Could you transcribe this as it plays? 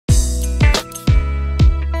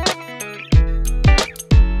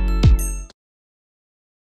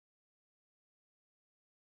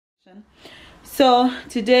So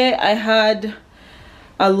today I had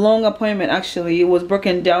a long appointment. Actually, it was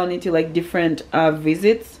broken down into like different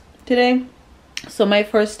visits today. So my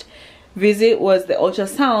first visit was the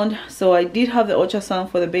ultrasound. So I did have the ultrasound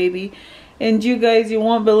for the baby, and you guys, you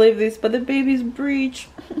won't believe this, but the baby's breech.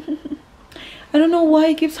 I don't know why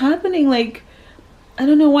it keeps happening. Like, I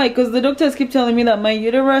don't know why, because the doctors keep telling me that my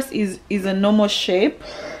uterus is a normal shape.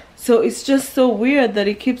 So it's just so weird that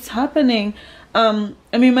it keeps happening. I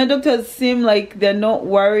mean, my doctors seem like they're not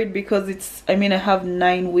worried because it's, I mean, I have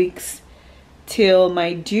 9 weeks till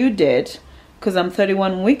my due date, because I'm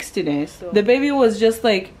 31 weeks today. So the baby was just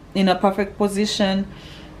like in a perfect position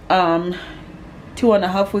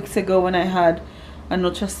 2.5 weeks ago when I had an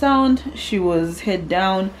ultrasound. She was head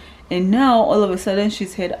down, and now all of a sudden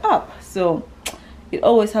she's head up. So it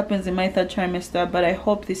always happens in my 3rd trimester, but I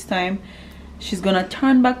hope this time she's gonna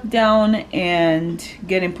turn back down and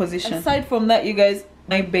get in position. Aside from that, you guys,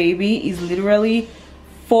 my baby is literally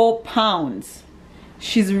 4 pounds.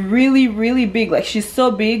 She's really big. Like, she's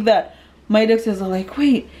so big that my doctors are like,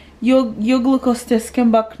 wait, your glucose test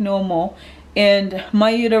came back normal and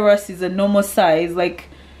my uterus is a normal size. Like,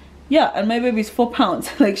 yeah, and my baby's 4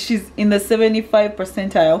 pounds. Like, she's in the 75th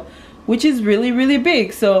percentile, which is really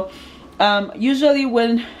big. So usually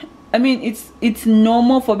when, I mean, it's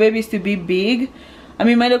normal for babies to be big. I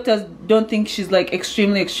mean, my doctors don't think she's like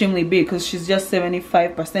extremely big, because she's just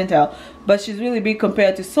 75 percentile, but she's really big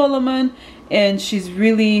compared to Solomon, and she's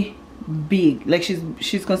really big. Like,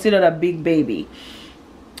 she's considered a big baby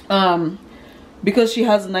because she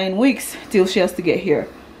has 9 weeks till she has to get here,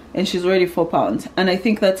 and she's already 4 pounds. And I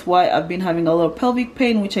think that's why I've been having a lot of pelvic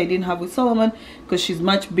pain, which I didn't have with Solomon, because she's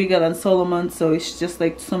much bigger than Solomon. So it's just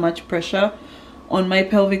like so much pressure on my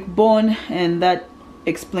pelvic bone, and that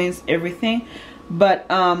explains everything. But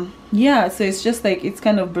yeah, so it's just like, it's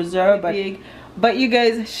kind of bizarre, but big. But you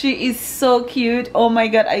guys, she is so cute. Oh my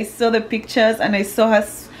god, I saw the pictures and I saw her,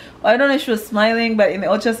 I don't know if she was smiling, but in the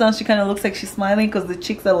ultrasound she kind of looks like she's smiling, because the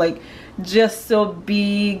cheeks are like just so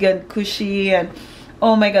big and cushy, and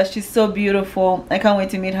oh my gosh, she's so beautiful. I can't wait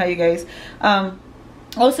to meet her, you guys.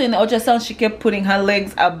 Also in the ultrasound, she kept putting her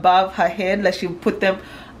legs above her head, like she would put them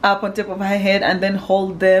up on top of her head and then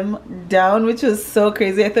hold them down, which was so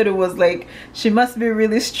crazy. I thought it was like, she must be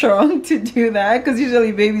really strong to do that, because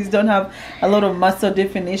usually babies don't have a lot of muscle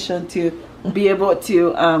definition to be able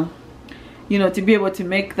to you know, to be able to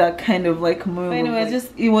make that kind of like move. But anyway, like,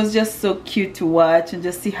 it was just so cute to watch and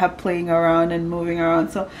just see her playing around and moving around.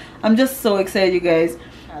 So I'm just so excited, you guys.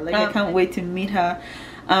 Like, I can't wait to meet her.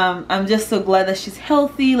 I'm just so glad that she's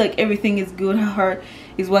healthy. Like, everything is good. Her heart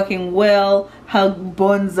is working well. Her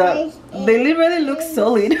bones are, they literally look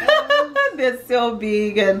solid. They're so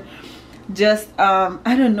big, and just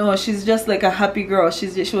I don't know, she's just like a happy girl. She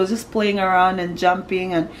was just playing around and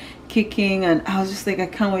jumping and kicking, and I was just like, I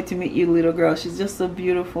can't wait to meet you, little girl. She's just so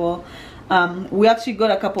beautiful. We actually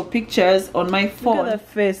got a couple pictures on my phone. Look at that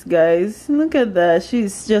face, guys. Look at that.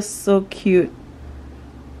 She's just so cute.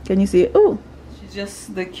 Can you see it? Oh, she's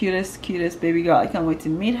just the cutest baby girl. I can't wait to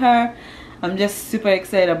meet her. I'm just super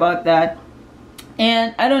excited about that.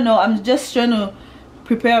 And I don't know, I'm just trying to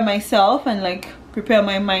prepare myself and like prepare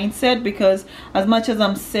my mindset, because as much as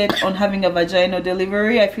I'm set on having a vaginal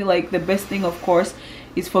delivery, I feel like the best thing, of course,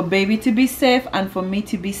 is for baby to be safe and for me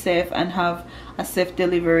to be safe and have a safe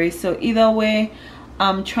delivery. So either way,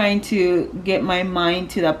 I'm trying to get my mind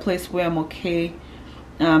to that place where I'm okay,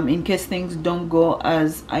 in case things don't go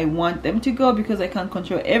as I want them to go, because I can't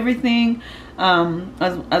control everything.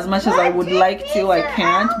 As much as I would like to, I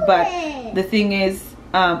can't. But the thing is,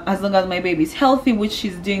 as long as my baby's healthy, which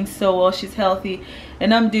she's doing so well, she's healthy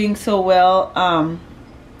and I'm doing so well,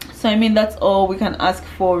 so I mean, that's all we can ask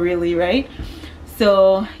for, really, right?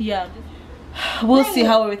 So yeah, we'll see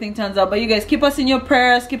how everything turns out. But you guys, keep us in your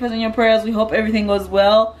prayers, we hope everything goes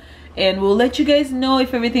well, and we'll let you guys know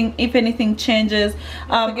if anything changes.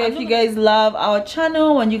 If you guys love our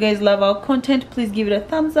channel and you guys love our content, please give it a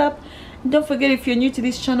thumbs up. And don't forget, if you're new to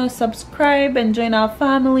this channel, subscribe and join our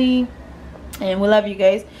family. And we love you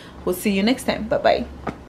guys. We'll see you next time. Bye bye.